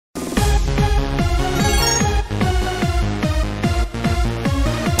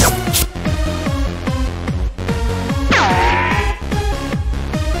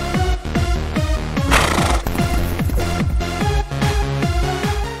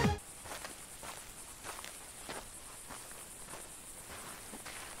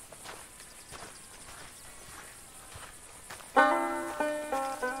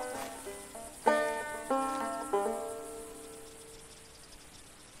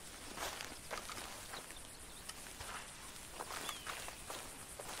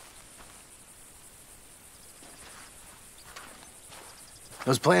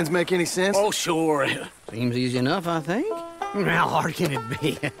Those plans make any sense? Oh, sure. Seems easy enough, I think. How hard can it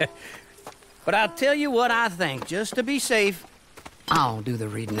be? But I'll tell you what I think. Just to be safe, I'll do the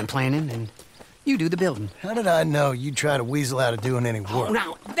reading and planning, and you do the building. How did I know you'd try to weasel out of doing any work? Oh,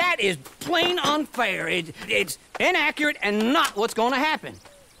 now, that is plain unfair. It's inaccurate and not what's going to happen.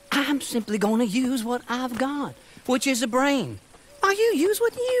 I'm simply going to use what I've got, which is a brain. While you use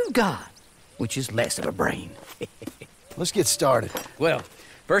what you've got, which is less of a brain. Let's get started. Well,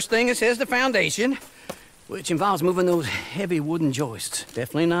 first thing it says the foundation, which involves moving those heavy wooden joists.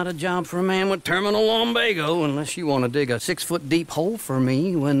 Definitely not a job for a man with terminal lumbago, unless you want to dig a 6-foot deep hole for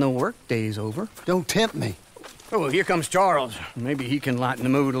me when the workday's over. Don't tempt me. Oh, here comes Charles. Maybe he can lighten the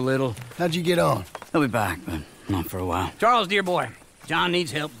mood a little. How'd you get on? He'll be back, but not for a while. Charles, dear boy, John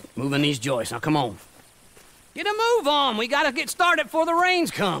needs help moving these joists. Now, come on. Get a move on. We gotta get started before the rains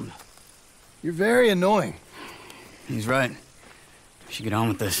come. You're very annoying. He's right. We should get on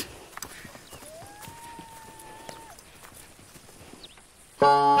with this.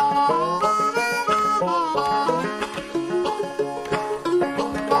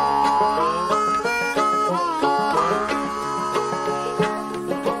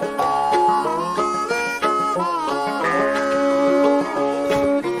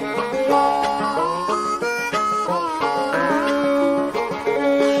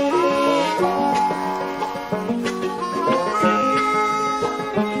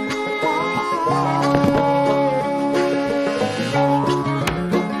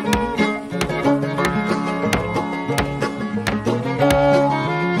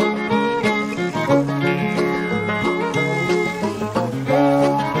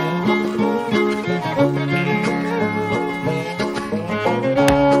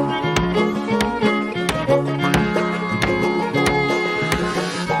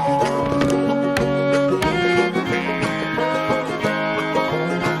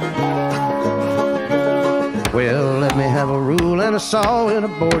 Well, let me have a rule and a saw and a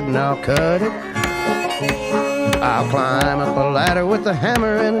board and I'll cut it. I'll climb up a ladder with a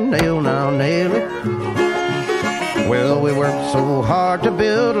hammer and a nail and I'll nail it. Well, we worked so hard to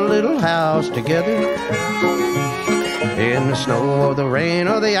build a little house together. In the snow or the rain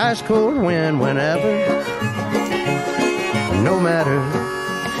or the ice cold wind, whenever. No matter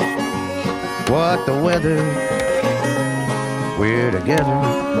what the weather, we're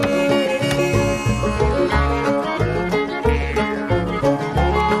together.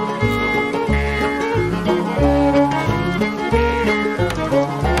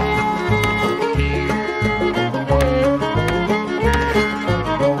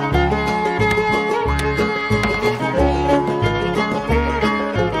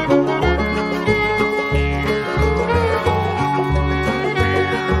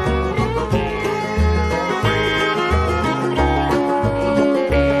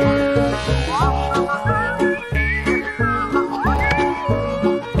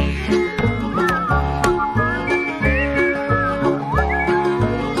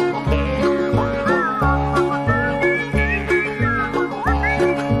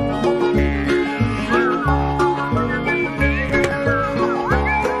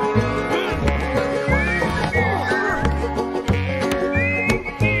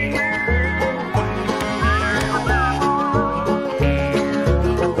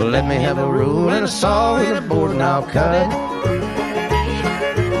 Let me have a rule and a saw and a board and I'll cut it.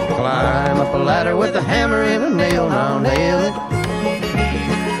 Climb up a ladder with a hammer and a nail and I'll nail it.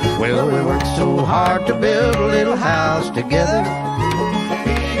 Well, we worked so hard to build a little house together.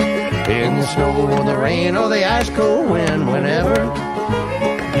 In the snow or the rain or the ice cold wind, whenever.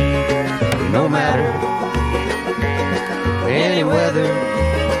 No matter any weather,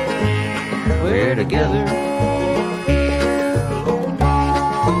 we're together.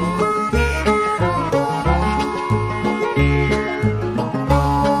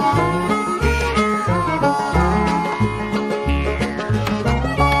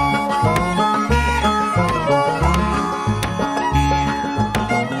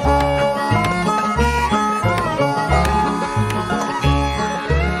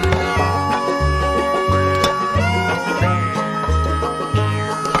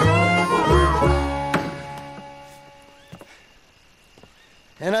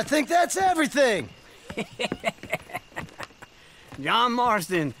 And I think that's everything. John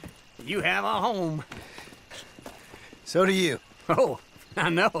Marston, you have a home. So do you. Oh, I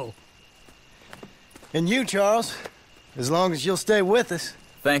know. And you, Charles, as long as you'll stay with us.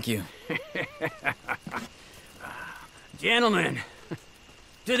 Thank you. Gentlemen,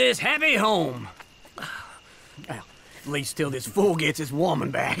 to this happy home. Well, at least till this fool gets his woman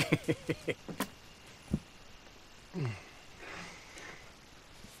back.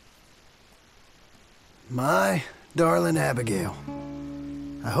 My darling Abigail,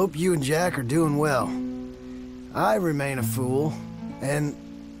 I hope you and Jack are doing well. I remain a fool, and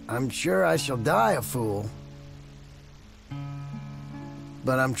I'm sure I shall die a fool.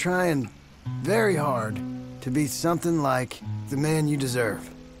 But I'm trying very hard to be something like the man you deserve.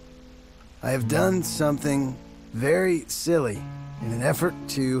 I have done something very silly in an effort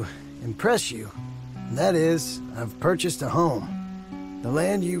to impress you. And that is, I've purchased a home. The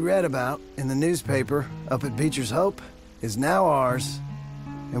land you read about in the newspaper up at Beecher's Hope is now ours,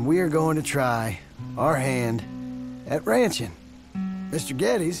 and we are going to try our hand at ranching. Mr.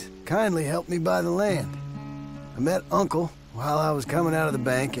 Geddes kindly helped me buy the land. I met Uncle while I was coming out of the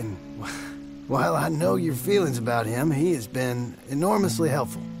bank, and while I know your feelings about him, he has been enormously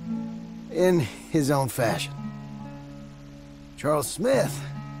helpful in his own fashion. Charles Smith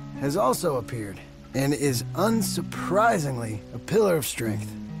has also appeared and is unsurprisingly a pillar of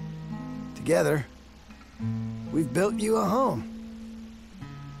strength. Together, we've built you a home.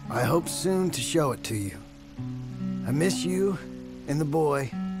 I hope soon to show it to you. I miss you and the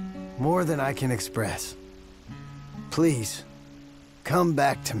boy more than I can express. Please, come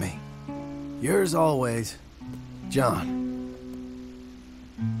back to me. Yours always, John.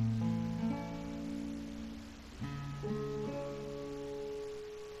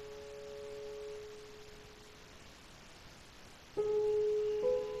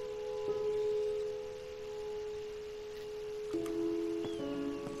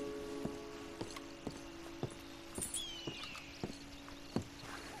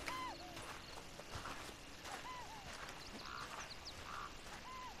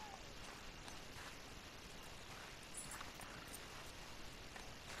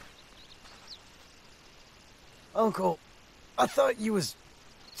 Uncle, I thought you was...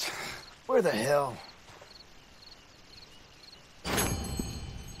 Where the hell?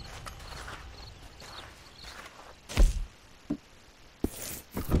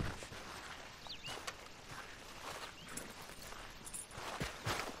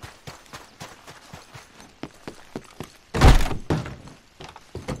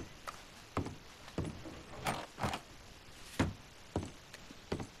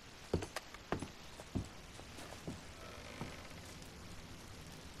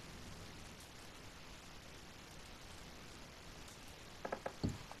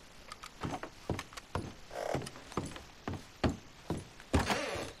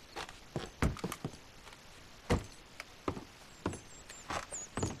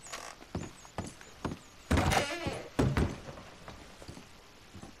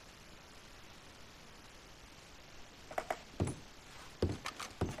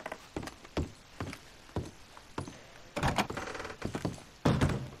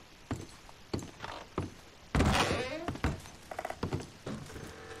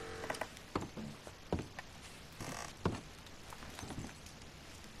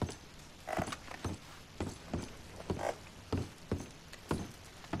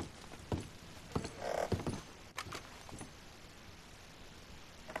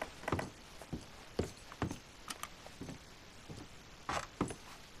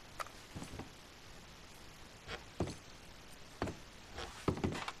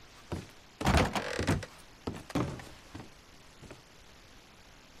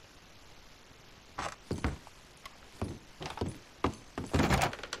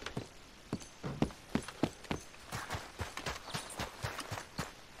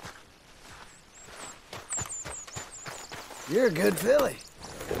 You're a good filly.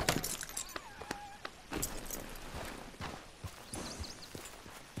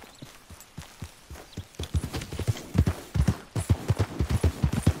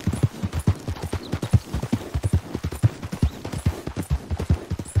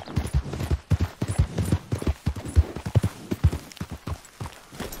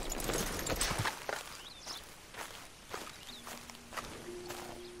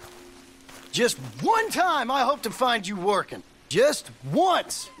 Just one time I hope to find you working. Just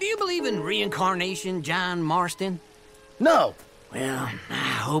once. Do you believe in reincarnation, John Marston? No. Well, I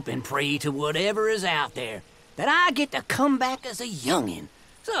hope and pray to whatever is out there that I get to come back as a youngin',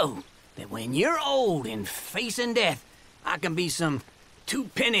 so that when you're old and facing death, I can be some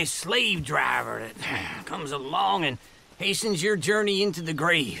two-penny slave driver that comes along and hastens your journey into the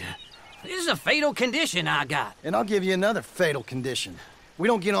grave. This is a fatal condition I got. And I'll give you another fatal condition. We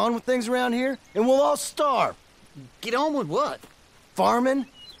don't get on with things around here, and we'll all starve. Get on with what? Farming,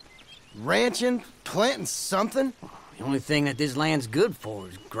 ranching, planting something. The only thing that this land's good for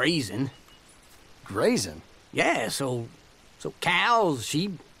is grazing. Grazing? Yeah, so cows,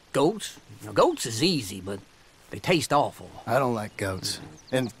 sheep, goats. Now, goats is easy, but They taste awful. I don't like goats.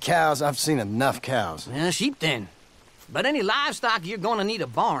 And cows, I've seen enough cows. Sheep then. But any livestock, you're gonna need a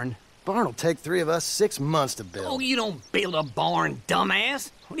barn. Barn will take 3 of us 6 months to build. Oh, you don't build a barn,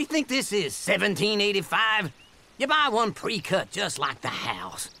 dumbass. What do you think this is, 1785? You buy one pre-cut just like the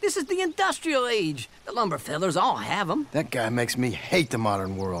house. This is the industrial age. The lumber fellers all have them. That guy makes me hate the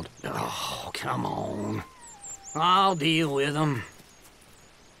modern world. Oh, come on. I'll deal with them.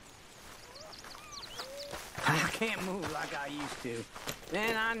 I can't move like I used to.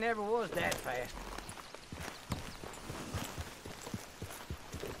 And I never was that fast.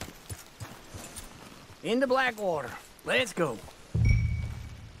 Into Blackwater. Let's go.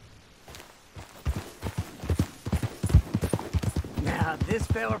 Now, this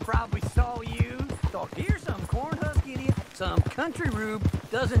fella probably saw you, thought, here's some corn husk idiot, some country rube,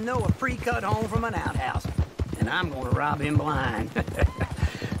 doesn't know a pre-cut home from an outhouse. And I'm gonna rob him blind.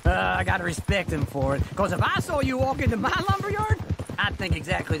 I gotta respect him for it, because if I saw you walk into my lumberyard, I'd think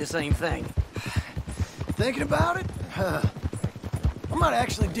exactly the same thing. Thinking about it? I might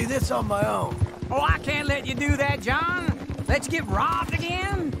actually do this on my own. Oh, I can't let you do that, John. Let you get robbed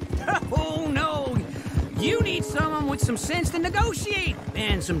again? Oh, no. You need someone with some sense to negotiate.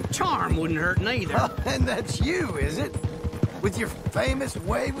 And some charm wouldn't hurt neither. And that's you, is it? With your famous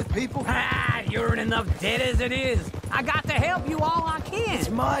way with people? Ah, you're in enough debt as it is. I got to help you all I can. It's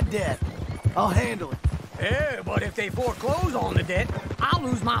my debt. I'll handle it. Yeah, but if they foreclose on the debt, I'll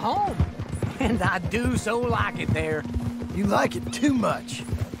lose my home. And I do so like it there. You like it too much.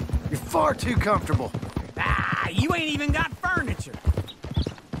 You're far too comfortable. Ah, you ain't even got furniture.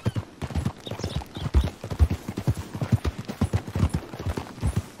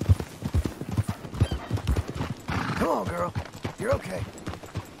 Come on, girl. You're okay.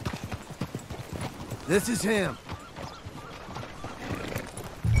 This is him.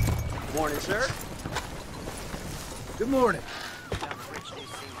 Morning, sir. Good morning.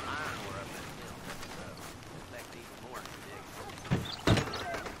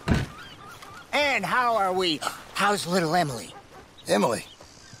 And how are we? How's little Emily? Emily.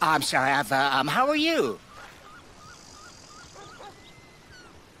 I'm sorry, how are you?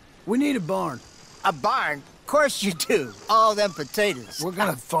 We need a barn. A barn? Of course you do. All them potatoes. We're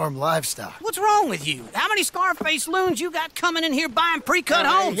gonna farm livestock. What's wrong with you? How many Scarface loons you got coming in here buying pre-cut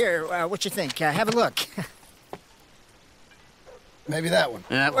homes? Here, what you think? Have a look. Maybe that one.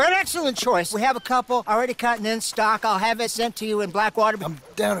 We're an excellent choice. We have a couple already cut and in stock. I'll have it sent to you in Blackwater. I'm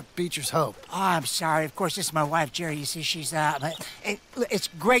down at Beecher's Hope. Oh, I'm sorry. Of course, this is my wife, Jerry. You see, she's it's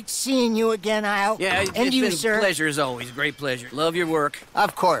great seeing you again, Al. Yeah, and it's you, been sir. a pleasure as always. Great pleasure. Love your work.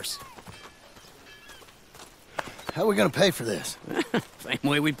 Of course. How are we gonna pay for this? Same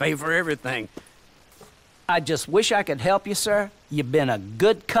way we pay for everything. I just wish I could help you, sir. You've been a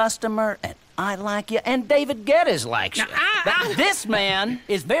good customer, and I like you, and David Geddes likes you. Now, This man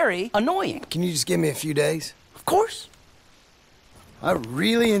is very annoying. Can you just give me a few days? Of course. I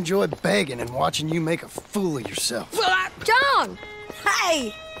really enjoy begging and watching you make a fool of yourself. John!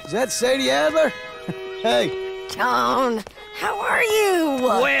 Hey! Is that Sadie Adler? Hey. John, how are you?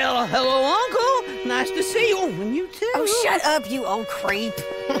 Well, hello, Uncle. Nice to see you. And you too. Oh, shut up, you old creep.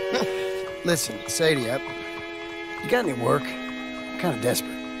 Listen, Sadie, you got any work? I'm kind of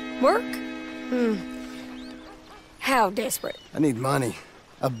desperate. Work? How desperate? I need money.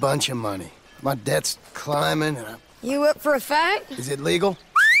 A bunch of money. My debt's climbing and You up for a fight? Is it legal?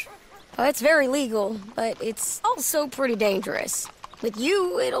 Well, it's very legal, but it's also pretty dangerous. With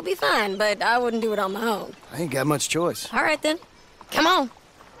you, it'll be fine, but I wouldn't do it on my own. I ain't got much choice. All right, then. Come on.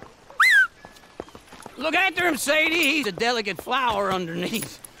 Look after him, Sadie. He's a delicate flower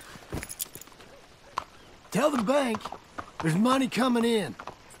underneath. Tell the bank there's money coming in.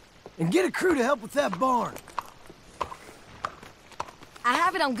 And get a crew to help with that barn. I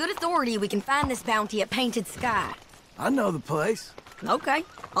have it on good authority we can find this bounty at Painted Sky. I know the place. Okay,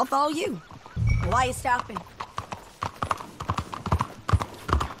 I'll follow you. Why are you stopping?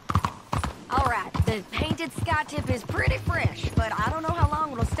 All right, the Painted Sky tip is pretty fresh, but I don't know how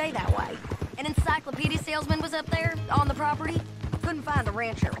long it'll stay that way. An encyclopedia salesman was up there on the property. Couldn't find the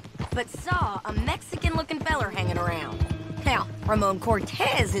rancher, but saw a Mexican-looking feller hanging around. Now, Ramon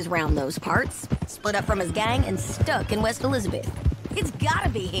Cortez is round those parts, split up from his gang and stuck in West Elizabeth. It's gotta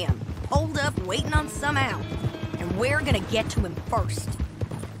be him, holed up waiting on some out. And we're gonna get to him first.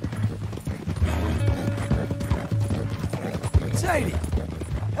 Sadie!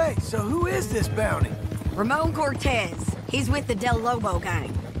 Hey, so who is this bounty? Ramon Cortez. He's with the Del Lobo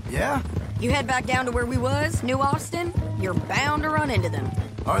gang. Yeah? You head back down to where we was, New Austin, you're bound to run into them.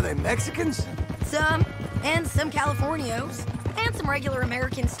 Are they Mexicans? Some, and some Californios, and some regular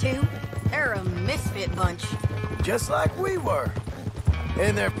Americans too. They're a misfit bunch. Just like we were.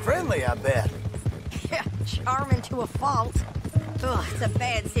 And they're friendly, I bet. Yeah, charming to a fault. Ugh, it's a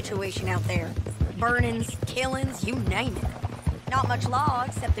bad situation out there. Burnings, killings, you name it. Not much law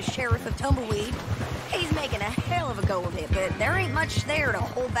except the sheriff of Tumbleweed. He's making a hell of a go of it, but there ain't much there to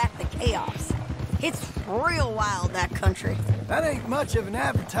hold back the chaos. It's real wild, that country. That ain't much of an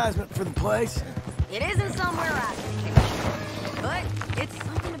advertisement for the place. It isn't somewhere I think, but it's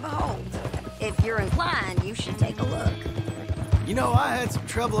something to behold. If you're inclined, you should take a look. You know, I had some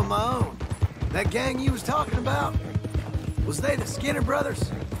trouble of my own. That gang you was talking about, was they the Skinner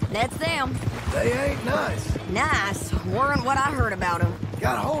brothers? That's them. They ain't nice. Nice. Weren't what I heard about them.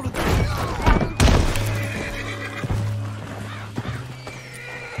 Got a hold of them.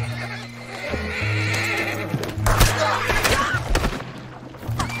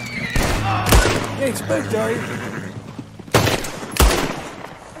 You ain't spooked, are you?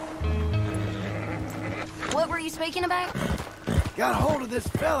 What were you speaking about? Got a hold of this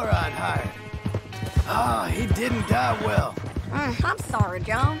fella I'd hired. Ah, he didn't die well. I'm sorry,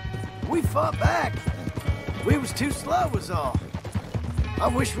 John. We fought back. We was too slow was all. I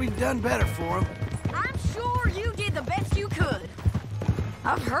wish we'd done better for him. I'm sure you did the best you could.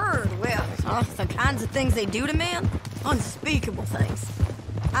 I've heard, well, the kinds of things they do to men. Unspeakable things.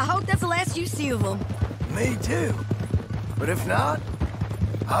 I hope that's the last you see of them. Me too. But if not,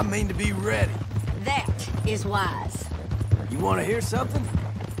 I mean to be ready. That is wise. You want to hear something?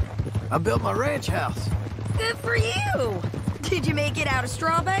 I built my ranch house. Good for you. Did you make it out of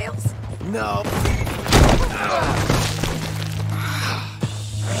straw bales? No.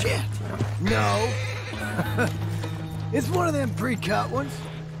 Shit. No. It's one of them pre-cut ones.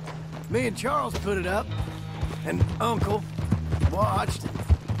 Me and Charles put it up, and Uncle watched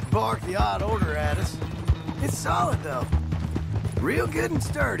and barked the odd order at us. It's solid, though. Real good and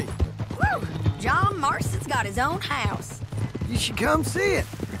sturdy. Woo! John Marston's got his own house. You should come see it.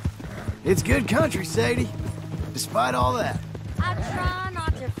 It's good country, Sadie. Despite all that. I try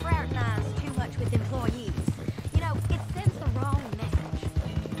not to fraternize too much with employees. You know, it sends the wrong message.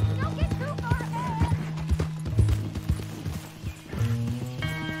 Don't get too far ahead.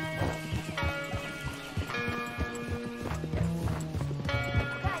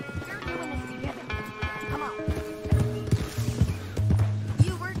 Guys, you're doing this together. Come on.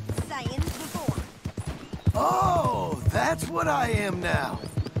 You were saying before. Oh, that's what I am now.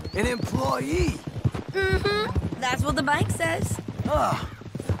 An employee. Mm-hmm. That's what the bank says. Ah,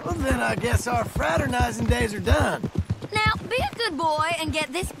 well then I guess our fraternizing days are done. Now, be a good boy and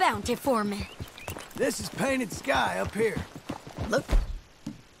get this bounty for me. This is painted sky up here. Look.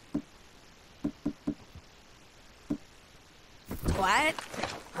 Quiet.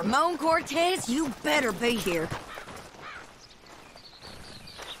 Ramon Cortez, you better be here.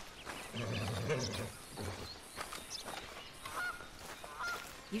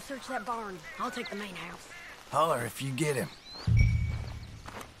 You search that barn. I'll take the main house. Holler if you get him.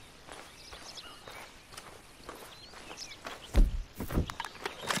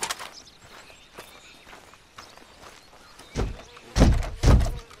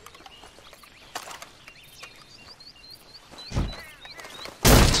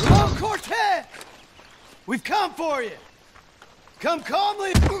 Ramon Cortez! We've come for you! Come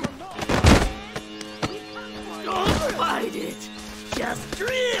calmly! Don't fight it. Just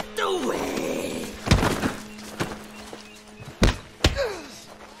drift away.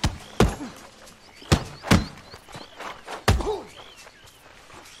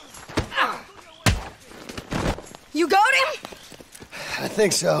 You got him? I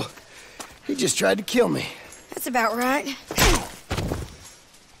think so. He just tried to kill me. That's about right.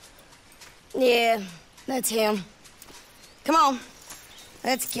 Yeah, that's him. Come on.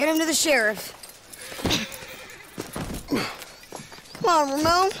 Let's get him to the sheriff. Come on,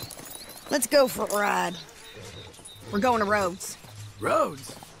 Ramon. Let's go for a ride. We're going to Rhodes.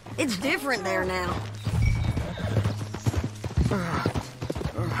 Rhodes? It's different there now.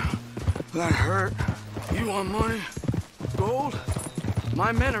 That hurt. You want money? Gold?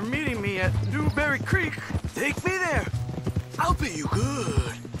 My men are meeting me at Newberry Creek. Take me there. I'll pay you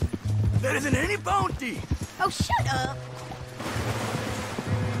good. Better than any bounty. Oh, shut up.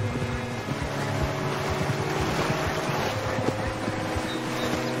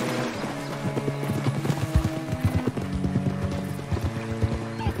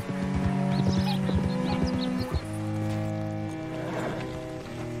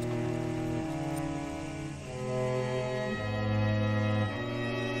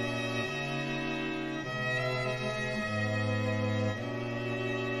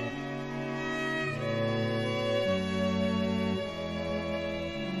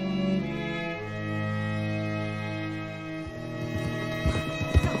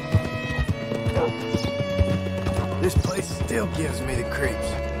 still gives me the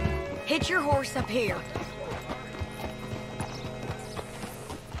creeps. Hitch your horse up here.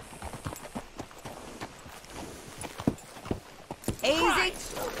 Easy.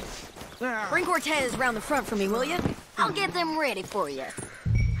 Bring Cortez round the front for me, will you? I'll get them ready for you.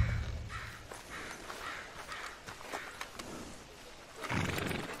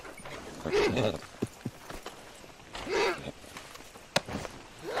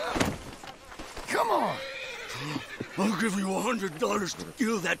 Come on! I'll give you $100 to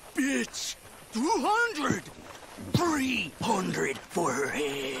kill that bitch. 200! 300 for her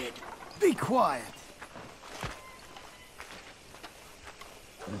head. Be quiet.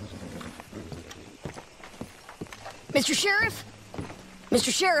 Mr. Sheriff?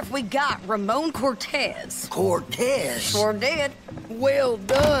 Mr. Sheriff, we got Ramon Cortez. Cortez? Sure did. Well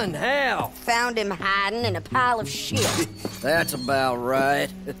done, Hal. Found him hiding in a pile of shit. That's about right.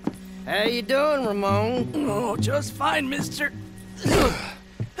 How you doing, Ramon? Oh, just fine, mister.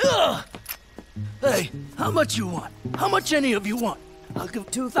 Hey, how much you want? How much any of you want? I'll give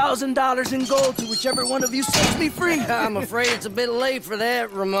 $2,000 in gold to whichever one of you sets me free. I'm afraid it's a bit late for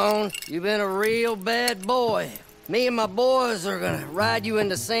that, Ramon. You've been a real bad boy. Me and my boys are gonna ride you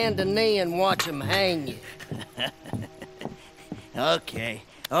into Saint Denis and watch them hang you. Okay,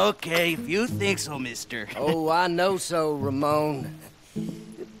 if you think so, mister. Oh, I know so, Ramon.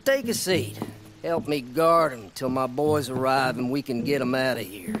 Take a seat. Help me guard him till my boys arrive and we can get them out of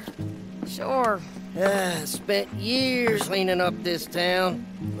here. Sure. Spent years cleaning up this town.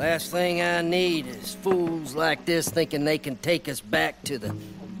 Last thing I need is fools like this thinking they can take us back to the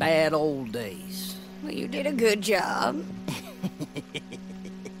bad old days. Well, you did a good job.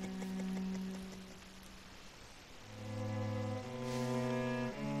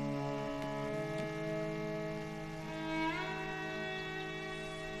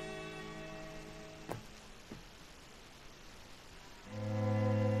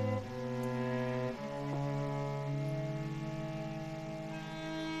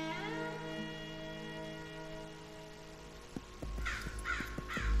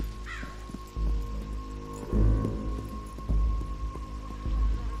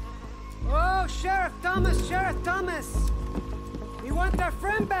 Sheriff Thomas! We want our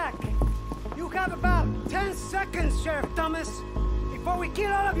friend back! You have about 10 seconds, Sheriff Thomas, before we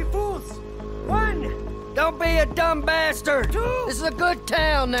kill all of you fools! 1! Don't be a dumb bastard! 2! This is a good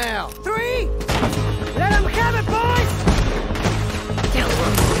town now! 3! Let them have it, boys!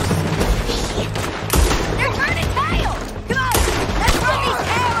 They're turning tail! Come on! Let's run these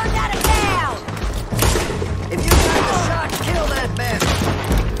cowards out of town! If you got the shot, kill that bastard!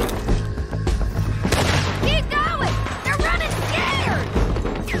 Keep going! They're running scared!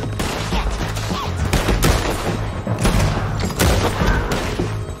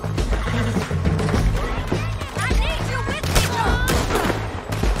 I need you with me, Tom!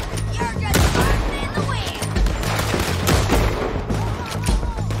 You're just burning in the wind!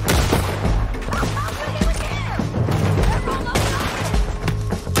 I'll put you in here! They're almost on it!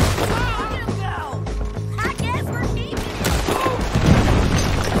 Let him go! I guess we're keeping him!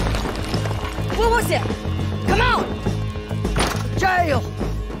 What was it? Come on! Jail!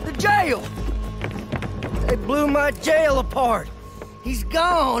 The jail! They blew my jail apart! He's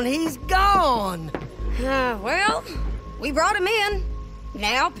gone! He's gone! Well, we brought him in.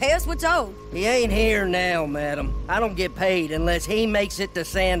 Now pay us what's owed. He ain't here now, madam. I don't get paid unless he makes it to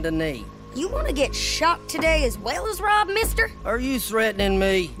Saint Denis. You want to get shot today as well as Rob, mister? Are you threatening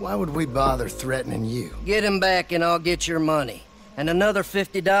me? Why would we bother threatening you? Get him back and I'll get your money. And another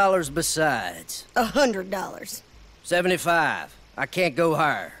 $50 besides. $100. 75. I can't go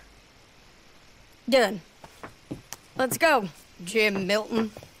higher. Done. Let's go, Jim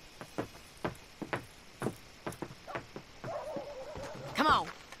Milton. Come on.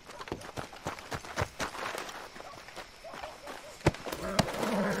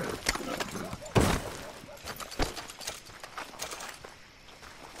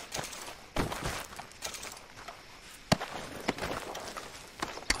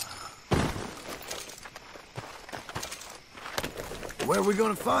 Where are we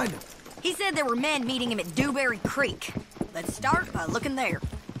gonna find him? He said there were men meeting him at Dewberry Creek. Let's start by looking there.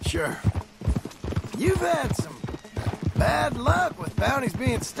 Sure. You've had some bad luck with bounties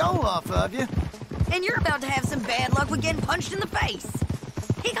being stole off of you. And you're about to have some bad luck with getting punched in the face.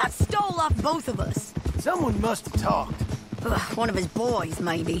 He got stole off both of us. Someone must have talked. Ugh, one of his boys,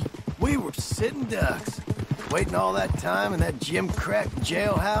 maybe. We were sitting ducks, waiting all that time in that Jim Crack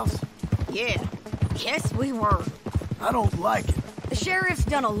jailhouse. Yeah. Yes, we were. I don't like it. The sheriff's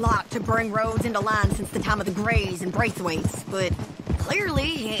done a lot to bring roads into line since the time of the Grays and Braithwaites, but clearly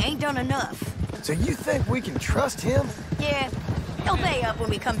he ain't done enough. So you think we can trust him? Yeah, he'll pay up when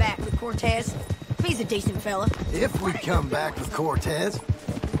we come back with Cortez. He's a decent fella. If we come back with Cortez.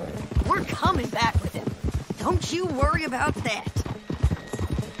 We're coming back with him. Don't you worry about that.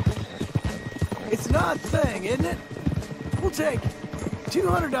 It's an odd thing, isn't it? We'll take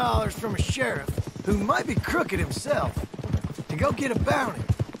 $200 from a sheriff who might be crooked himself to go get a bounty.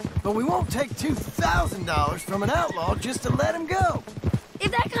 But we won't take $2,000 from an outlaw just to let him go. If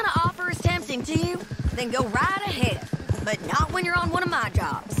that kind of offer is tempting to you, then go right ahead. But not when you're on one of my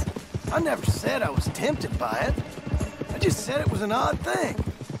jobs. I never said I was tempted by it. I just said it was an odd thing.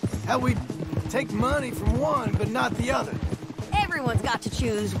 How we take money from one but not the other. Everyone's got to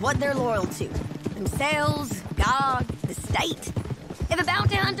choose what they're loyal to. Themselves, God, the state. If a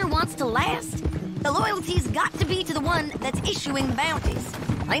bounty hunter wants to last, the loyalty's got to be to the one that's issuing the bounties.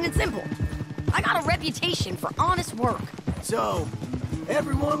 Plain and simple. I got a reputation for honest work. So,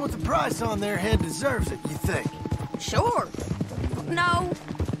 everyone with a price on their head deserves it, you think? Sure. No,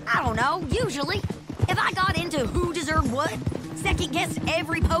 I don't know, usually. If I got into who deserved what, second-guessed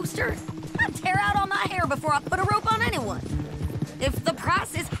every poster, I'd tear out all my hair before I put a rope on anyone. If the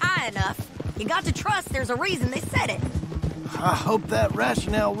price is high enough, you got to trust there's a reason they said it. I hope that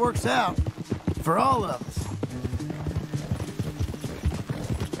rationale works out for all of us.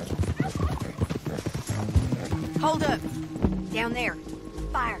 Hold up. Down there.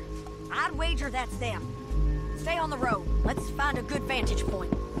 Fire. I'd wager that's them. Stay on the road. Let's find a good vantage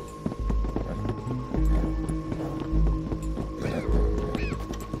point.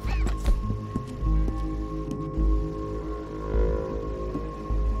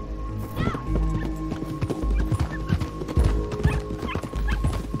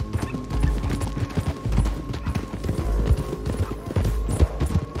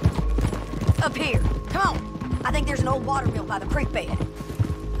 Up here. Come on. I think there's an old water mill by the creek bed.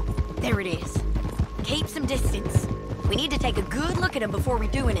 There it is. Keep some distance. We need to take a good look at him before we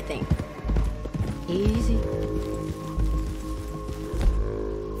do anything. Easy.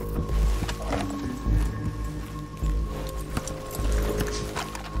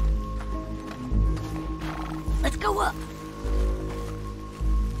 Let's go up.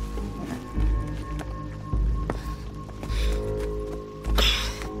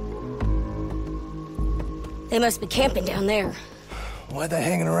 They must be camping down there. Why are they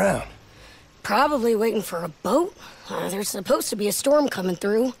hanging around? Probably waiting for a boat. There's supposed to be a storm coming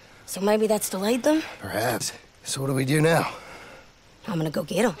through, so maybe that's delayed them? Perhaps. So what do we do now? I'm gonna go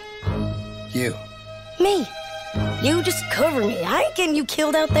get them. You. Me. You just cover me. I ain't getting you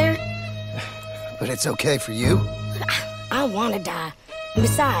killed out there. But it's okay for you? I wanna die. And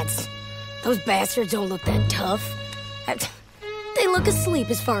besides, those bastards don't look that tough. They look asleep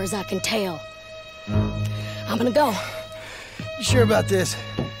as far as I can tell. I'm gonna go. You sure about this?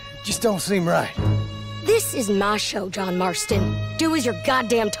 Just don't seem right. This is my show, John Marston. Do as you're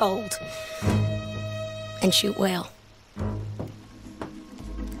goddamn told. And shoot well.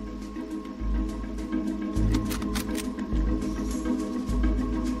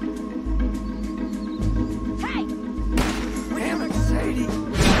 Hey! Damn it, Sadie!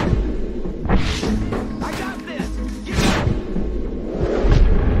 I got this!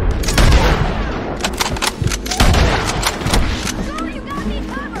 Go, you got me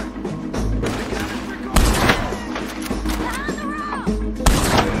covered! Behind the road!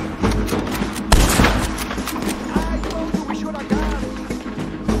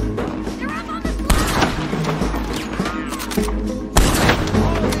 They're up on the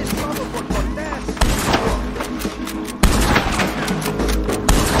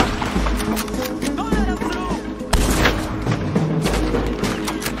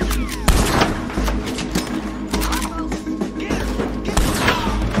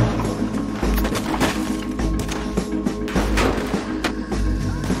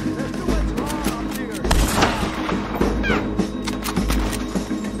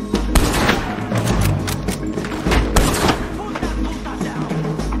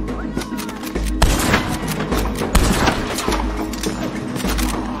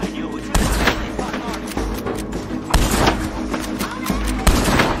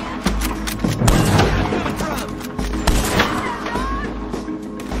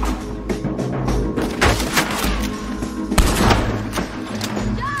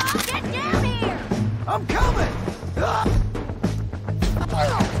I'm coming!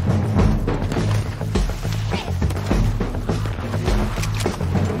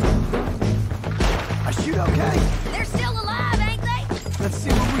 I shoot okay? They're still alive, ain't they? Let's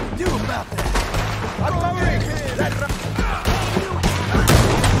see what we can do about that.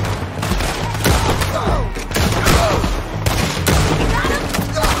 You got him?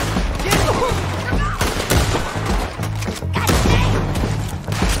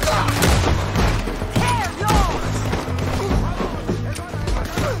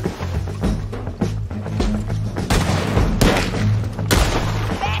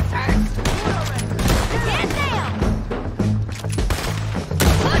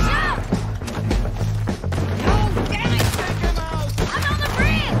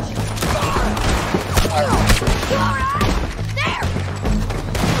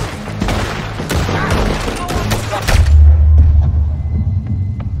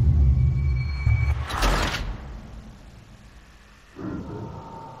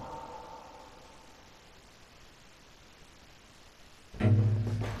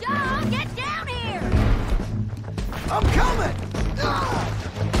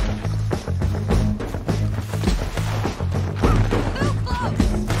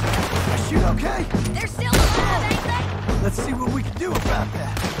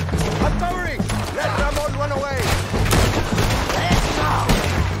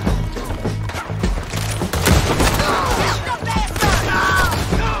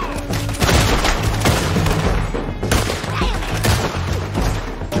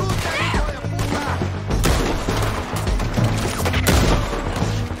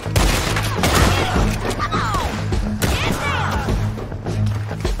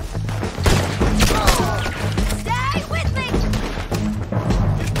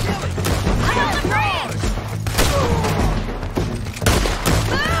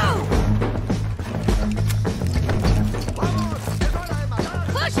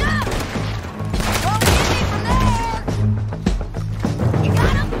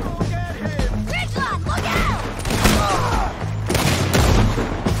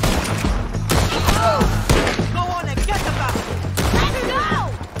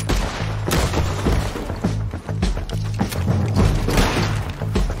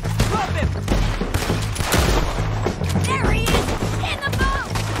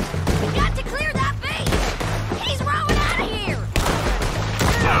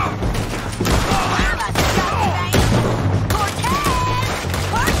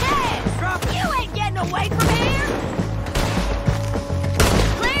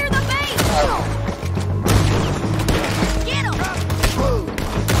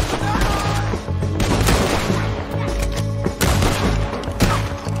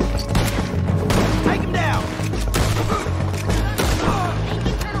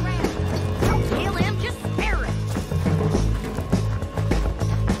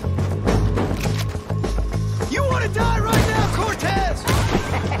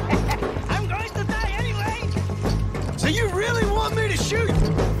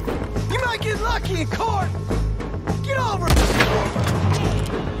 in court! Get over it!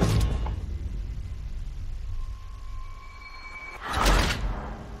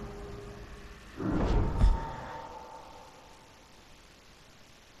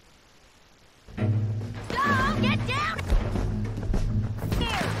 Dom, get down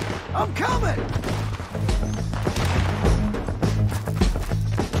here! I'm coming!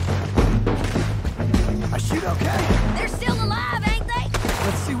 I shoot okay? They're still alive, ain't they?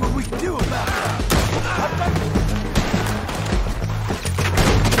 Let's see what we can do about it.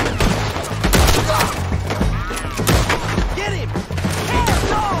 Get him! Hands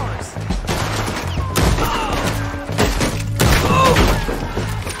yours!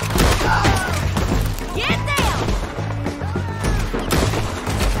 Get down!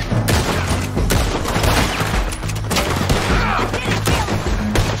 Didn't kill him!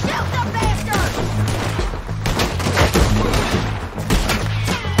 Shoot the bastard!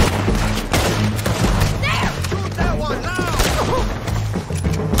 There! Shoot that one now!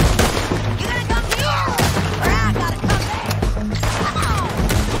 You gonna come here? Or I gotta come there? Come on!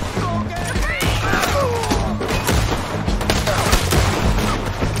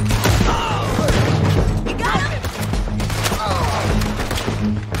 You got him?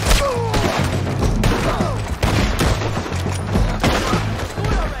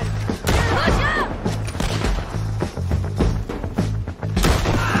 Push up!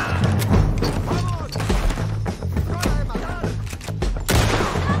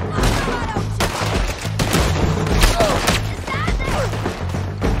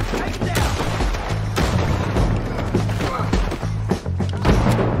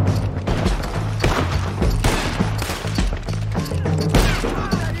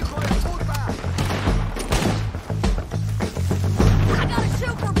 I gotta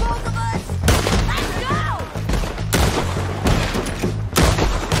shoot for both of us! Let's go!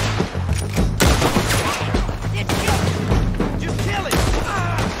 Did you kill him? Just kill it!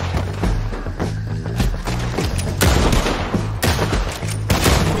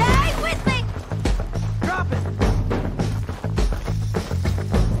 Stay with me! Drop it!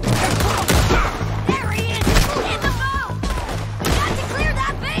 There he is! In the boat! Got to clear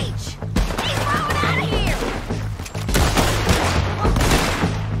that beach! He's rowing out of here!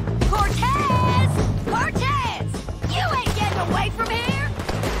 Cortez! Cortez! You ain't getting away from here!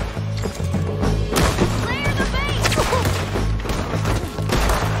 Clear the beach!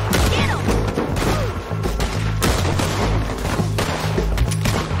 Get him!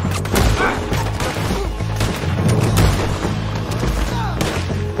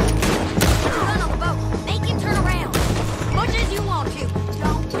 Run on the boat. Make him turn around. Much as you want to.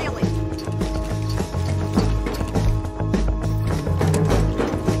 Don't kill him.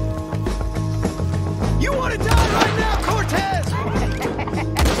 You want to die right now, Cortez? I'm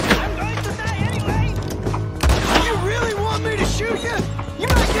going to die anyway! You really want me to shoot you? You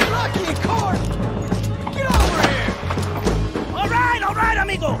might get lucky in court! Get over here! All right,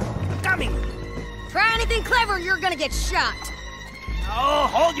 amigo! I'm coming! Try anything clever, you're gonna get shot. Oh,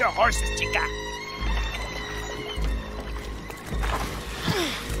 hold your horses, chica!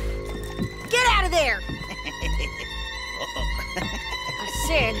 Get out of there! I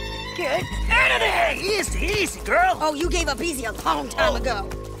said, get Out of there! Easy, easy, girl! Oh, you gave up easy a long time ago.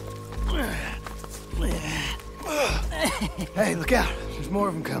 Hey, look out. There's more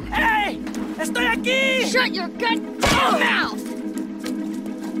of them coming. Hey! Estoy aquí! Shut your goddamn mouth!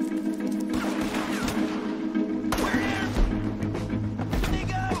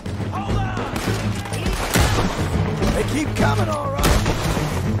 Amigo, hold on! They keep coming, all right.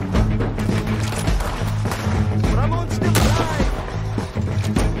 Ramon's still alive.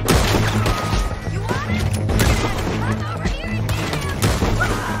 You want it? Come over here and get him!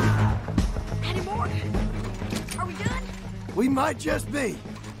 Any more? Are we done? We might just be.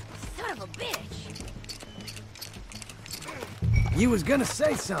 Son of a bitch! You was gonna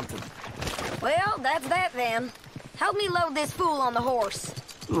say something. Well, that's that then. Help me load this fool on the horse.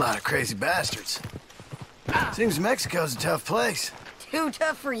 A lot of crazy bastards. Seems Mexico's a tough place. Too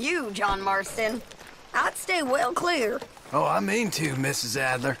tough for you, John Marston. I'd stay well clear. Oh, I mean to, Mrs.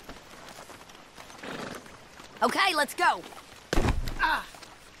 Adler. Okay, let's go.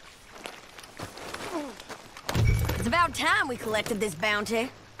 It's about time we collected this bounty.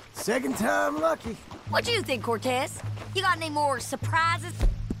 Second time lucky. What you think, Cortez? You got any more surprises?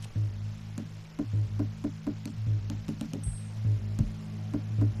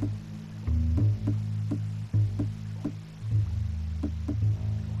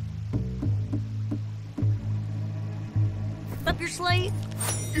 Up your sleeve?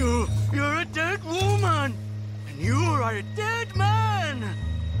 You're a dead woman! And you are a dead man!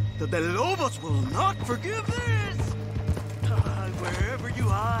 The Lobos will not forgive this! Wherever you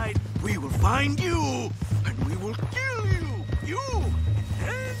hide, we will find you, and we will kill you! You!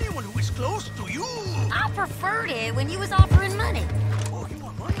 Anyone who is close to you! I preferred it when you was offering money. Oh, you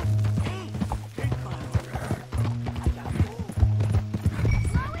want money? Hey, take my order. I got gold.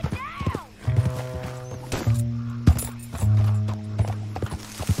 Slow it down!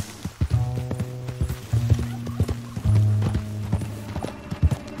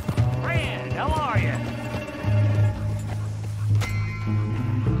 Friend, how are you?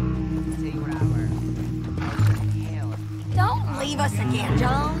 Don't leave us again,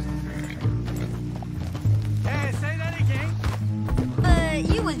 John. Hey, say that again.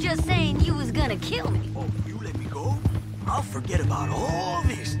 You was just saying you was gonna kill me. Oh, you let me go? I'll forget about all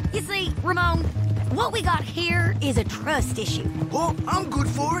this. You see, Ramon, what we got here is a trust issue. Oh, I'm good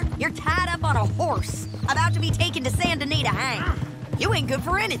for it. You're tied up on a horse, about to be taken to Santa Anita hang. You ain't good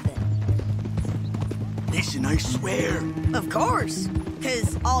for anything. Listen, I swear. Of course,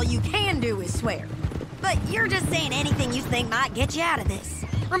 because all you can do is swear. But you're just saying anything you think might get you out of this.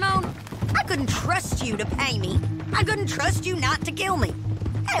 Ramon, I couldn't trust you to pay me. I couldn't trust you not to kill me.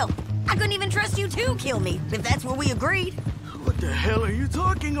 Hell, I couldn't even trust you to kill me, if that's what we agreed. What the hell are you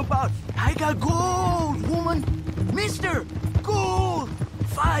talking about? I got gold, woman. Mister, gold.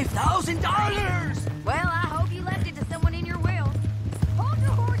 $5,000. Well, I hope you left it to someone in your will. Hold your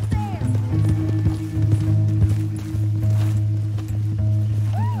horse there.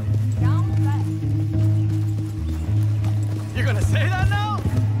 Don't say. You're gonna say that now?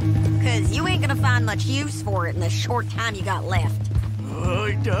 Because you ain't gonna find much use for it in the short time you got left.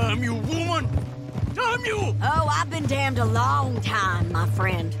 Oh, damn you, woman. Damn you. Oh, I've been damned a long time, my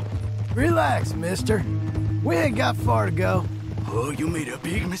friend. Relax, mister. We ain't got far to go. Oh, you made a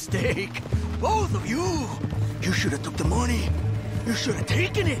big mistake. Both of you. You should have took the money. You should have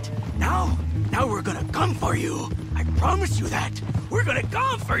taken it. Now we're gonna come for you. I promise you that. We're gonna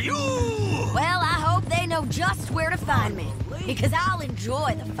come for you. Well, I hope they know just where to find me, because I'll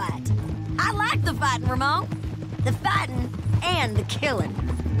enjoy the fight. I like the fighting, Ramon. The fighting and the killing.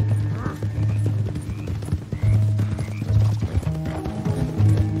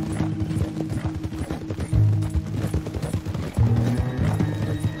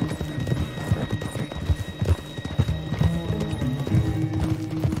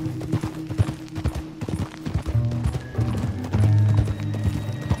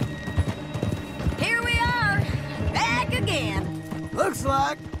 Here we are, back again. Looks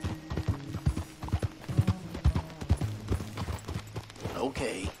like.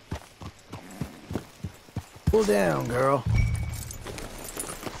 Okay. Pull down, girl.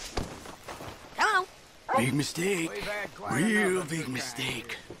 Come on. Big mistake. Real big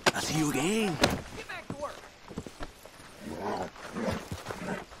mistake. I'll see you again.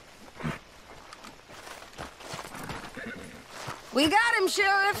 We got him,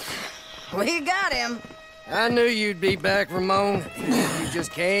 Sheriff. We got him. I knew you'd be back, Ramon. You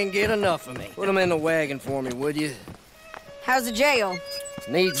just can't get enough of me. Put him in the wagon for me, would you? How's the jail?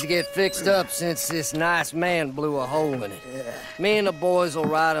 Needs to get fixed up since this nice man blew a hole in it. Me and the boys will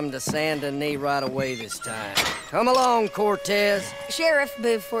ride him to Santa Anita right away this time. Come along, Cortez. Sheriff,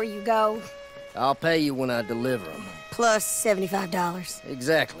 before you go, I'll pay you when I deliver him. plus $75.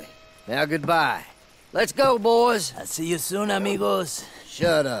 Exactly. Now goodbye. Let's go, boys. I'll see you soon, amigos.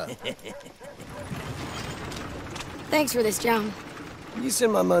 Shut up. Thanks for this, John. You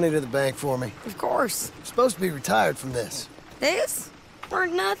send my money to the bank for me. Of course. I'm supposed to be retired from this. This?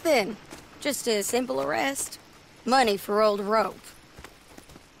 Weren't nothing. Just a simple arrest. Money for old rope.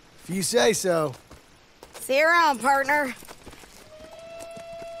 If you say so. See you around, partner.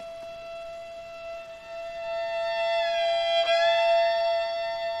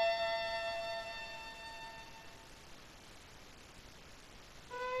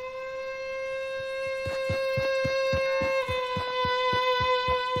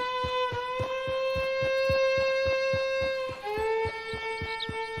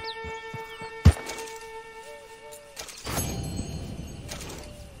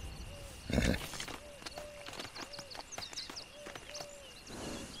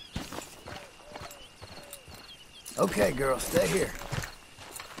 Okay, girl, stay here.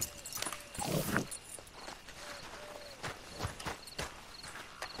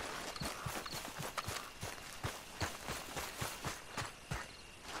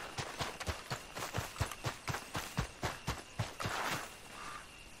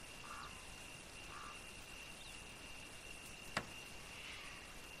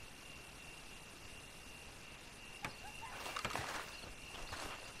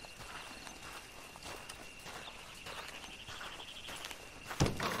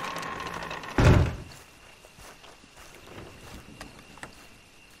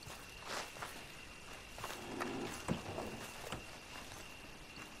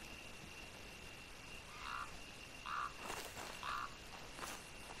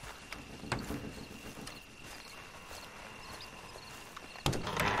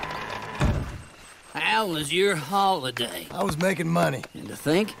 How was your holiday? I was making money. And to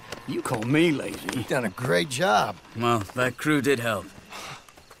think, you call me lazy. You've done a great job. Well, that crew did help.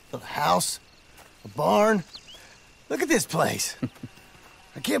 A house, a barn. Look at this place.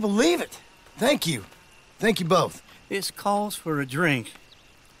 I can't believe it. Thank you. Thank you both. This calls for a drink.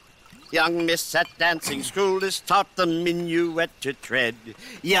 Young miss at dancing school is taught the minuet to tread.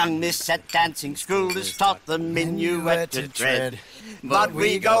 Young miss at dancing school is taught the minuet to tread. But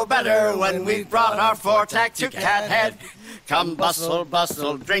we go better when we've brought our four-tack to Cathead. Come bustle,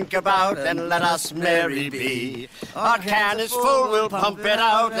 bustle, drink about, and let us merry be. Our can is full, we'll pump it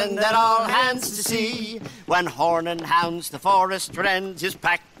out, and let all hands to see. When horn and hounds the forest rend, his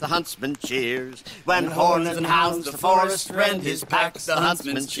pack the huntsman cheers. When horn and hounds the forest rend, his pack the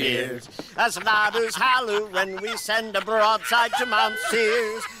huntsman cheers. As loud as halloo when we send a broadside to Mount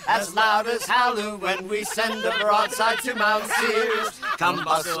Sears. As loud as halloo when we send a broadside to Mount Sears. Come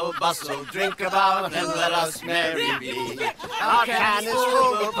bustle, bustle, drink about, and let us merry be. Our can is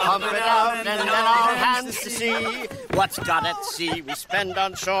full, we'll pump it out, and let all hands to see. What's got at sea we spend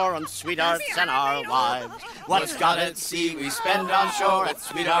on shore on sweethearts and our wives. What's got at sea we spend on shore at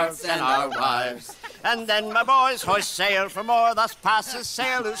sweethearts and our wives. And then my boys hoist sail for more, thus passes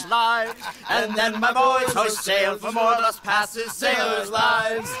sailors' lives. And then my boys hoist sail for more, thus passes sailors'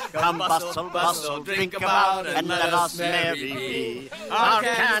 lives. Come bustle, bustle, drink about, and let us merry be. Our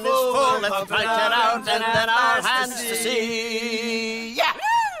can is full, let's drink it out, and then our hands to see. Yeah!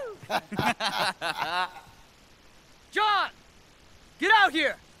 John! Get out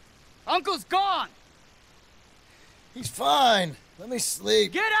here! Uncle's gone! He's fine. Let me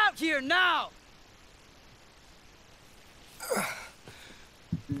sleep. Get out here now!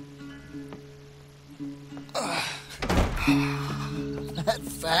 That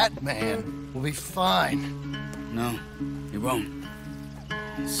fat man will be fine. No, he won't.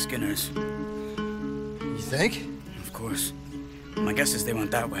 Skinner's. You think? Of course. My guess is they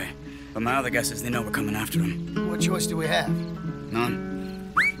went that way. But my other guess is they know we're coming after them. What choice do we have?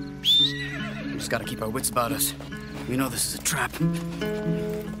 None. We just gotta keep our wits about us. We know this is a trap.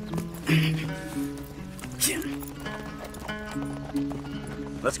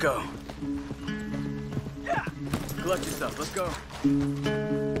 Let's go. Yeah. Collect yourself. Let's go.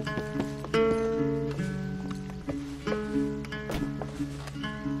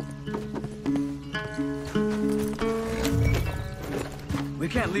 We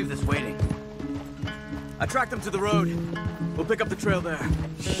can't leave this waiting. I tracked them to the road. We'll pick up the trail there.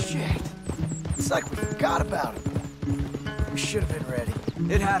 Shit. It's like we forgot about it. We should have been ready.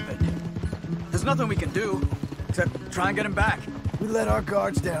 It happened. There's nothing we can do except try and get him back. We let our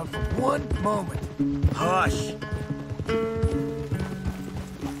guards down for one moment. Hush.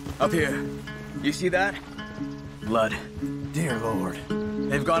 Up here. You see that? Blood. Dear Lord.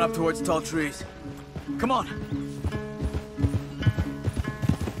 They've gone up towards tall trees. Come on.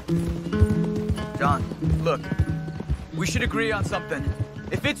 John, look. We should agree on something.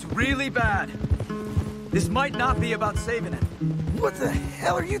 If it's really bad, this might not be about saving it. What the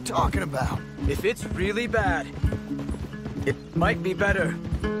hell are you talking about? If it's really bad, it might be better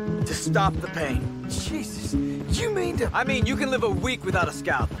to stop the pain. Jesus, you mean to... I mean, you can live a week without a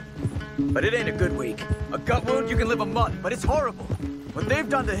scalp, but it ain't a good week. A gut wound, you can live a month, but it's horrible. What they've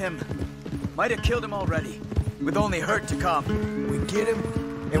done to him might have killed him already, with only hurt to come. We get him,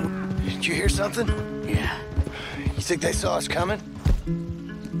 and did you hear something? Yeah. You think they saw us coming?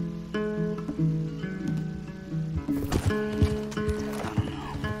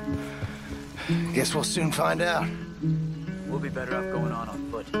 Guess we'll soon find out. We'll be better off going on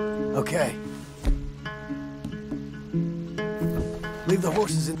foot. Okay. Leave the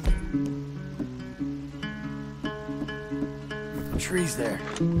horses in the trees there.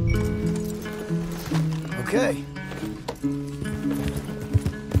 Okay.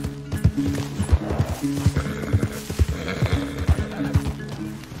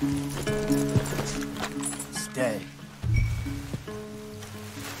 Stay.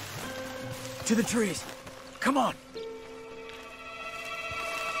 To the trees. Come on.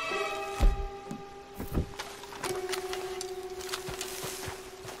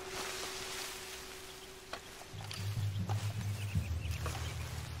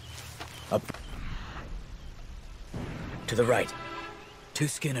 Up. To the right. 2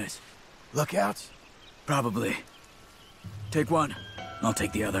 Skinners. Lookouts? Probably. Take one. I'll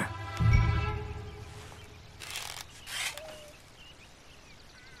take the other.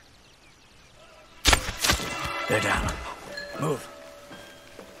 They're down. Move.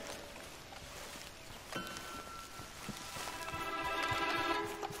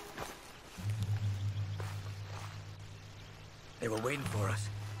 They were waiting for us.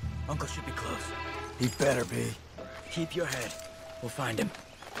 Uncle should be close. He better be. Keep your head. We'll find him.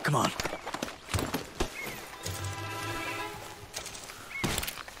 Come on.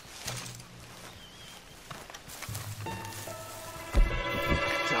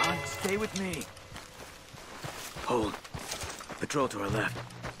 John, stay with me. Hold. Patrol to our left.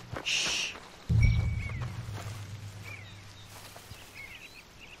 Shh.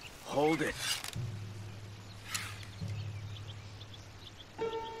 Hold it.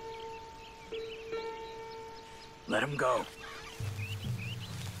 Let him go.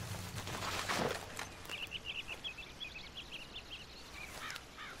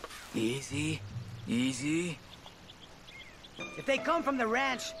 Easy, easy. If they come from the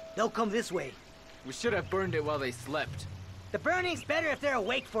ranch, they'll come this way. We should have burned it while they slept. The burning's better if they're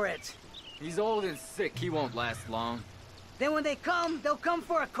awake for it. He's old and sick, he won't last long. Then when they come, they'll come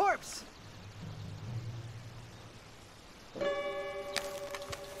for a corpse.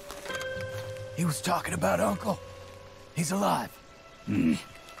 He was talking about Uncle. He's alive.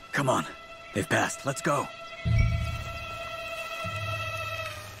 Come on. They've passed. Let's go.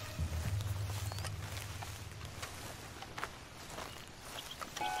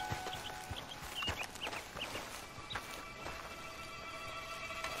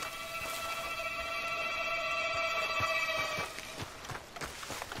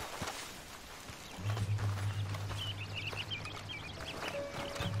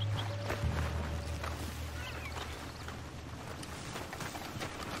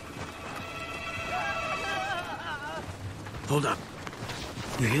 Hold up.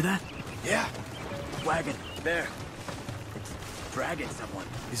 You hear that? Yeah. Wagon. There. It's dragging someone.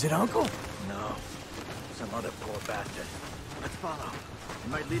 Is it Uncle? No. Some other poor bastard. Let's follow. It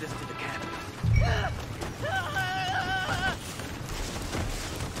might lead us to the camp.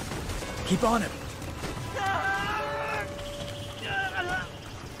 Keep on him.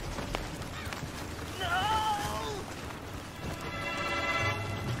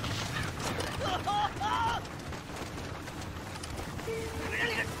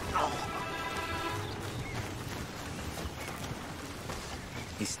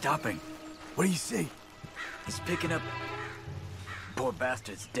 He's stopping. What do you see? He's picking up... Poor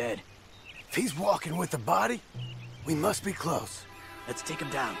bastard's dead. If he's walking with the body, we must be close. Let's take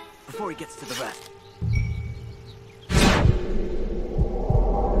him down before he gets to the rest.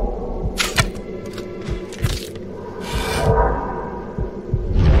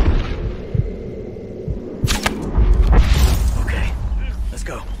 Okay, let's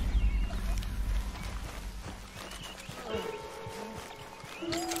go.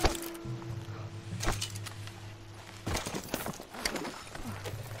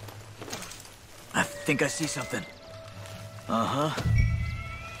 I think I see something. Uh-huh.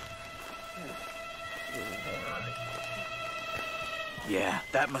 Yeah,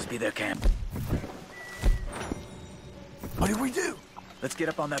 that must be their camp. What do we do? Let's get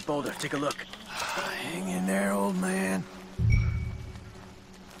up on that boulder, take a look. Hang in there, old man.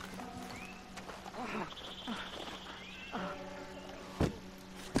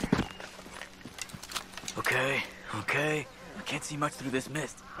 Okay, okay. I can't see much through this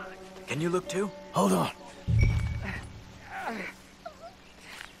mist. Can you look too? Hold on.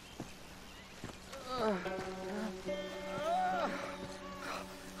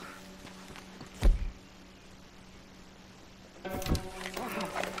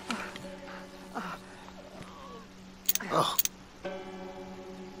 Oh.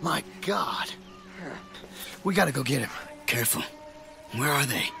 My God. We gotta go get him. Careful. Where are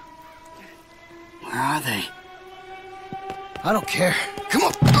they? Where are they? I don't care. Come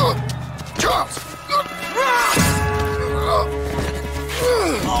on. Charles!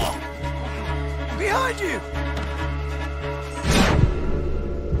 Behind you!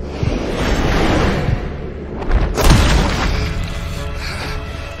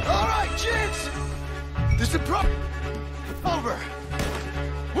 All right, kids! This is over.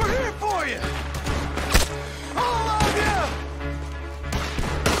 We're here for you! All of you!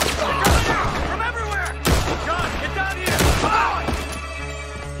 From everywhere! John, get down here!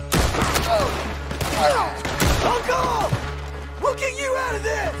 Uncle! We'll get you out of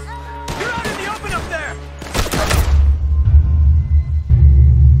this! You're out in the open up there!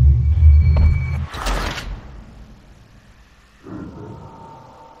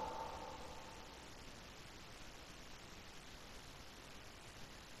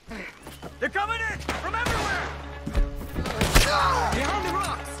 They're coming in! From everywhere! Behind the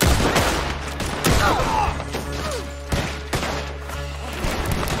rocks!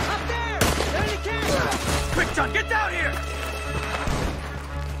 Up there! There you can! Quick, John, get down here!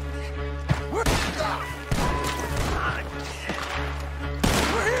 We're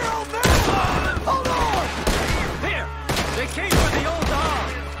here, old man! Hold on!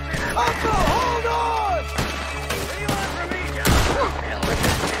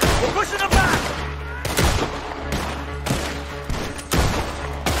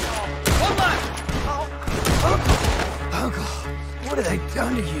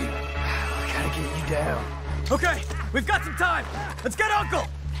 under you. I gotta get you down. Okay, we've got some time. Let's get Uncle!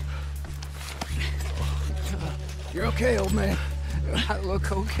 You're okay, old man. I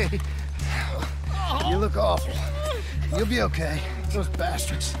look okay. You look awful. You'll be okay. Those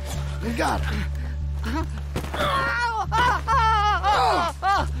bastards. We got him.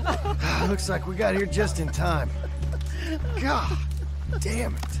 Looks like we got here just in time. God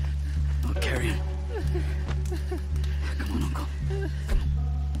damn it. I'll carry him. Come on, Uncle.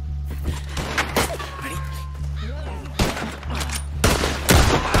 Ready?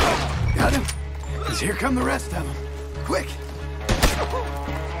 Got him? Because here come the rest of them. Quick!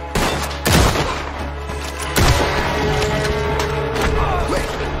 Quick!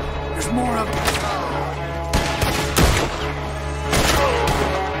 There's more of them.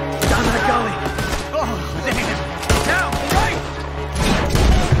 Down that gully! Oh, damn! Now, right!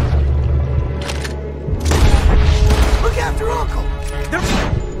 Look after Uncle! They're...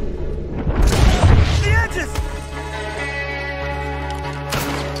 The edges!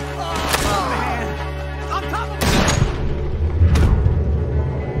 Oh, man! On top of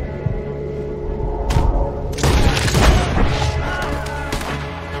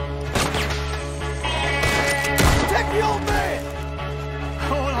Protect the old man!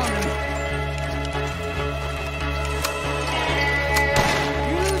 Hold on.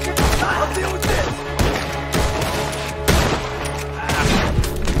 Use your... I'll deal with this!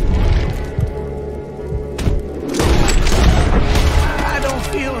 I don't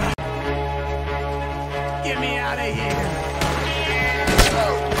feel right. Get me out of here.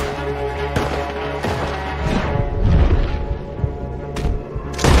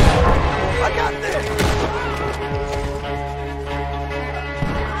 I got this!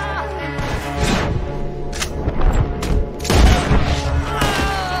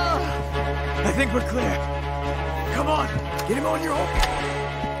 I think we're clear. Come on, Get him on your own.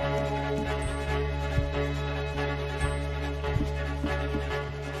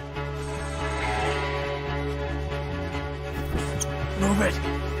 move it.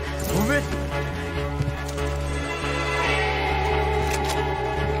 Move it.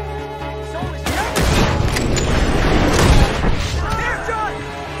 Here, John!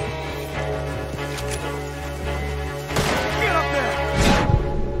 Get up there!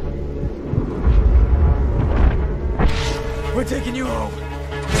 We're taking you home.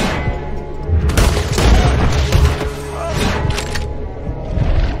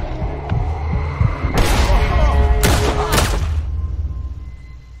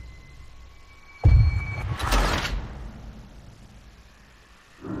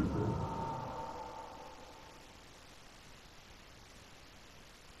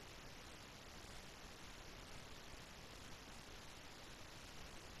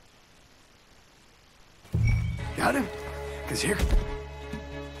 Got him? Because here...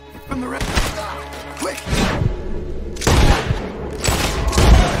 From the rest... Quick!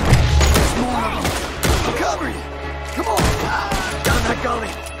 There's more of them. I'll cover you. Come on. Down that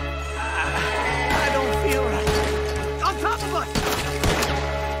gully. I don't feel right. On top of us!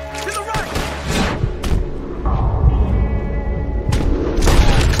 To the right!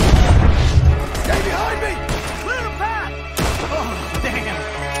 Stay behind me! Clear the path! Oh, damn!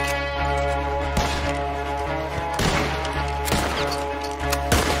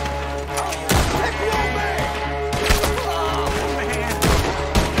 Take the old man! Oh, man!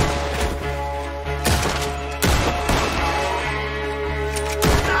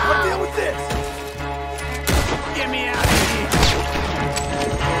 I'll deal with this! Get me out of here!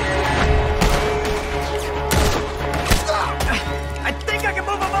 I think I can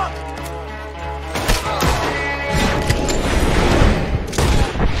move him up!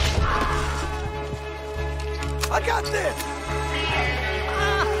 I got this!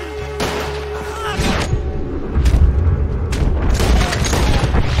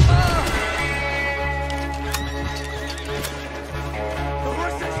 The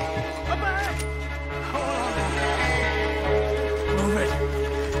horses! Up ahead! Hold on. Move it.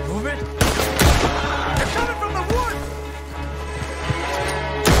 Move it. They're coming from the woods!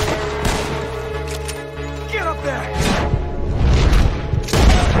 Get up there!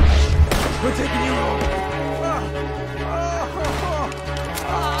 We're taking you home.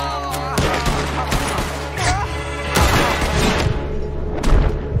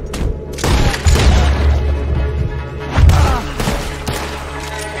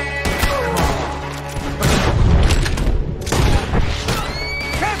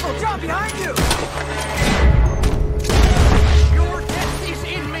 Careful, John, behind you! Your death is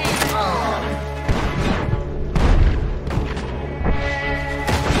in me!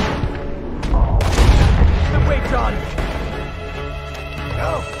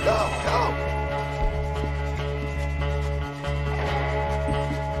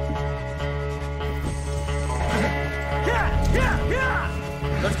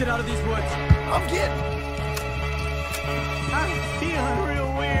 Let's get out of these woods. I'm getting. I'm feeling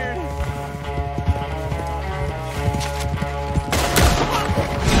real weird.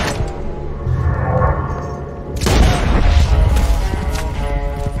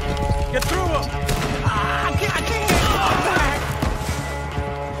 Get through them! I can't get back.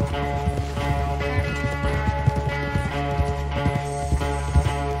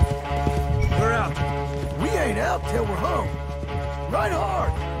 We're out. We ain't out till we're home. Right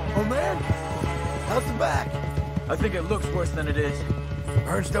hard. Oh, man. How's the back? I think it looks worse than it is.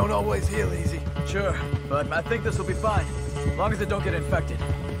 Burns don't always heal easy. Sure, but I think this will be fine. As long as it don't get infected.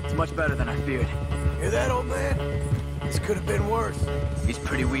 It's much better than I feared. Hear that, old man? This could have been worse. He's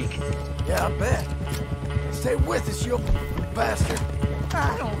pretty weak. Yeah, I bet. Stay with us, you bastard.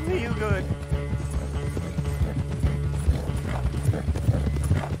 I don't feel good.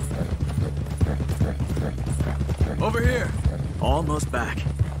 Over here. Almost back.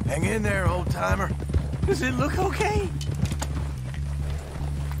 Hang in there, old-timer. Does it look okay?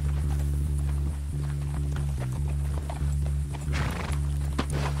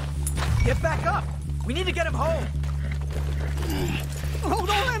 Get back up! We need to get him home! Oh,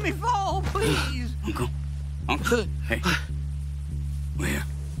 don't let me fall, please. Uncle. Hey. We're here.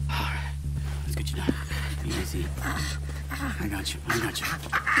 All right. Let's get you down. Easy. I got you.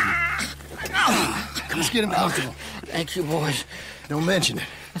 Let's get him comfortable. Thank you, boys. Don't mention it.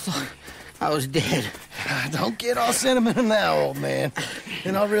 I thought I was dead. Don't get all sentimental now, old man.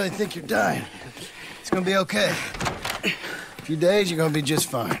 Then I'll really think you're dying. It's gonna be okay. A few days, you're gonna be just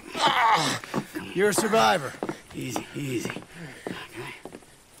fine. You're a survivor. Easy. Okay.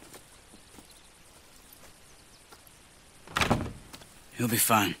 He'll be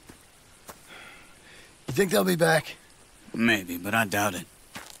fine. You think they'll be back? Maybe, but I doubt it.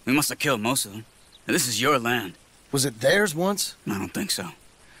 We must have killed most of them. Now, this is your land. Was it theirs once? I don't think so.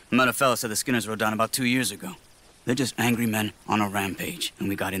 I met a fella said the Skinners rode down about 2 years ago. They're just angry men on a rampage, and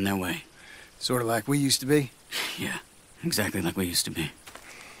we got in their way. Sort of like we used to be? Yeah, exactly like we used to be.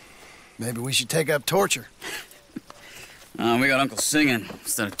 Maybe we should take up torture. We got Uncle singing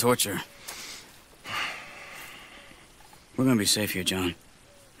instead of torture. We're gonna be safe here, John.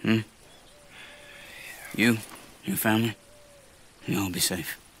 You, your family, you'll all be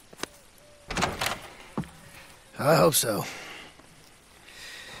safe. I hope so.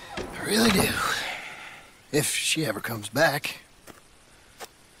 I really do. If she ever comes back.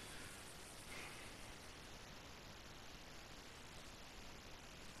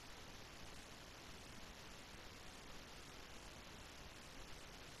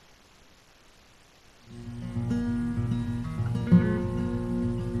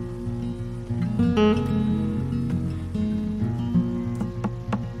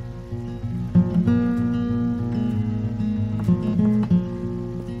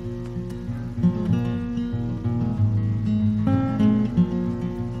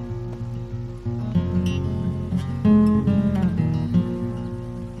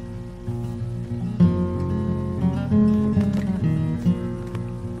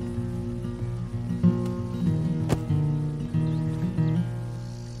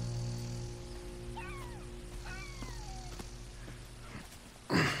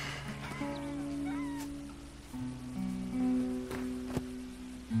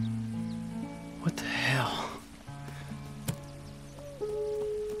 What the hell?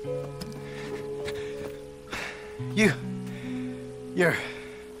 You're...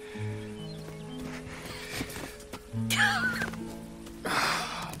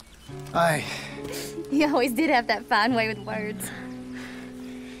 You always did have that fine way with words.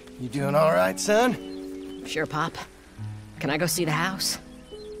 You doing all right, son? Sure, Pop. Can I go see the house?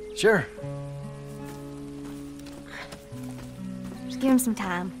 Sure. Just give him some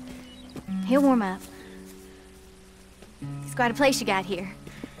time. He'll warm up. It's quite a place you got here.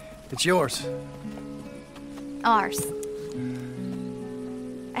 It's yours. Ours.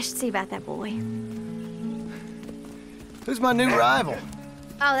 I should see about that boy. Who's my new rival?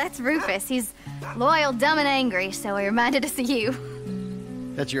 Oh, that's Rufus. He's loyal, dumb, and angry, so he reminded us of you.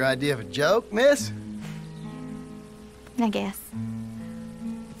 That's your idea of a joke, miss? I guess.